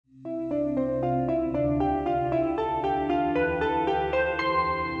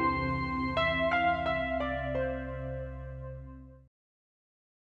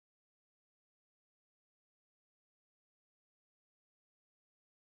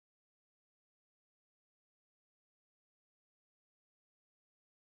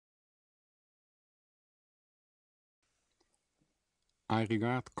I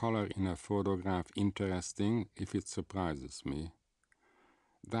regard color in a photograph interesting if it surprises me.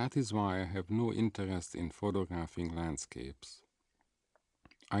 That is why I have no interest in photographing landscapes.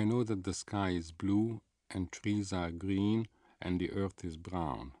 I know that the sky is blue and trees are green and the earth is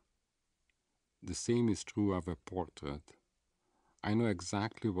brown. The same is true of a portrait. I know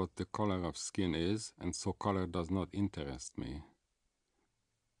exactly what the color of skin is, and so color does not interest me.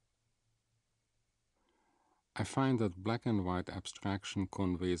 I find that black and white abstraction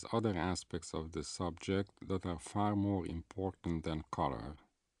conveys other aspects of the subject that are far more important than color.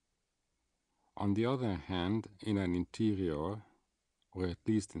 On the other hand, in an interior, or at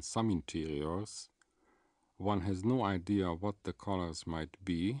least in some interiors, one has no idea what the colors might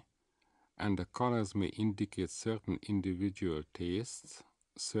be, and the colors may indicate certain individual tastes,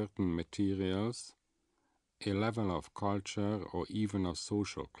 certain materials, a level of culture, or even of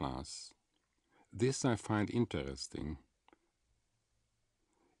social class. This I find interesting.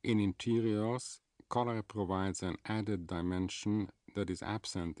 In interiors, color provides an added dimension that is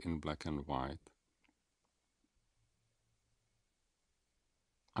absent in black and white.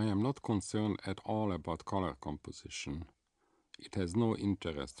 I am not concerned at all about color composition. It has no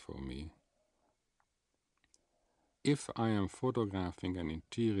interest for me. If I am photographing an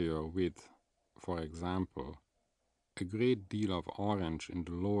interior with, for example, a great deal of orange in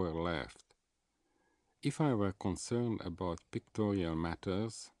the lower left, if I were concerned about pictorial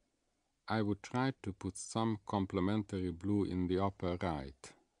matters, I would try to put some complementary blue in the upper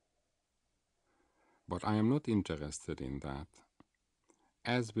right. But I am not interested in that.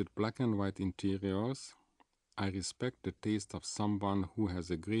 As with black and white interiors, I respect the taste of someone who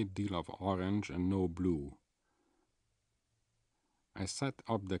has a great deal of orange and no blue. I set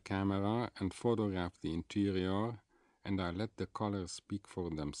up the camera and photograph the interior, and I let the colors speak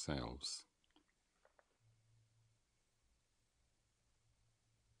for themselves.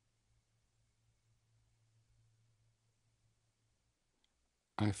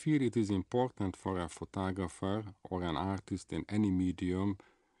 I feel it is important for a photographer or an artist in any medium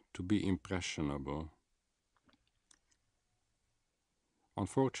to be impressionable.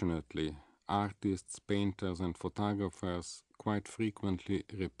 Unfortunately, artists, painters, and photographers quite frequently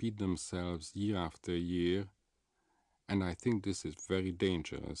repeat themselves year after year, and I think this is very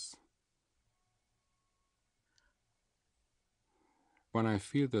dangerous. When I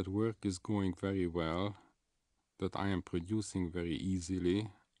feel that work is going very well, that I am producing very easily,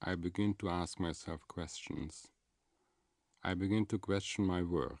 I begin to ask myself questions. I begin to question my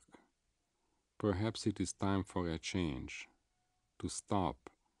work. Perhaps it is time for a change, to stop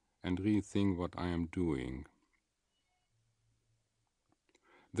and rethink what I am doing.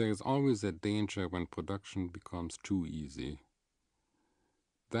 There is always a danger when production becomes too easy.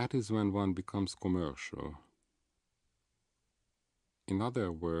 That is when one becomes commercial. In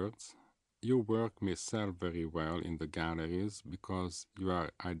other words, your work may sell very well in the galleries because you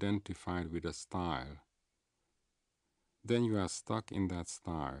are identified with a style. Then you are stuck in that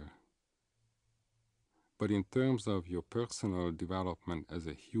style. But in terms of your personal development as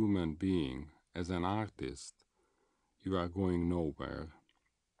a human being, as an artist, you are going nowhere.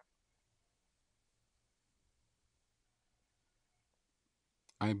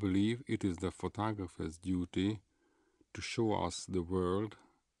 I believe it is the photographer's duty to show us the world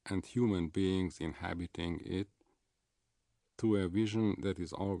and human beings inhabiting it through a vision that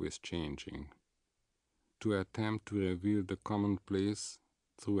is always changing, to attempt to reveal the commonplace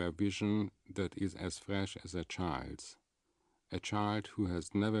through a vision that is as fresh as a child's, a child who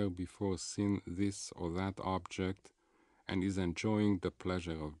has never before seen this or that object and is enjoying the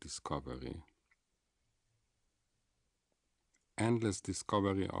pleasure of discovery. Endless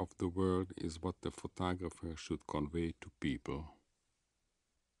discovery of the world is what the photographer should convey to people.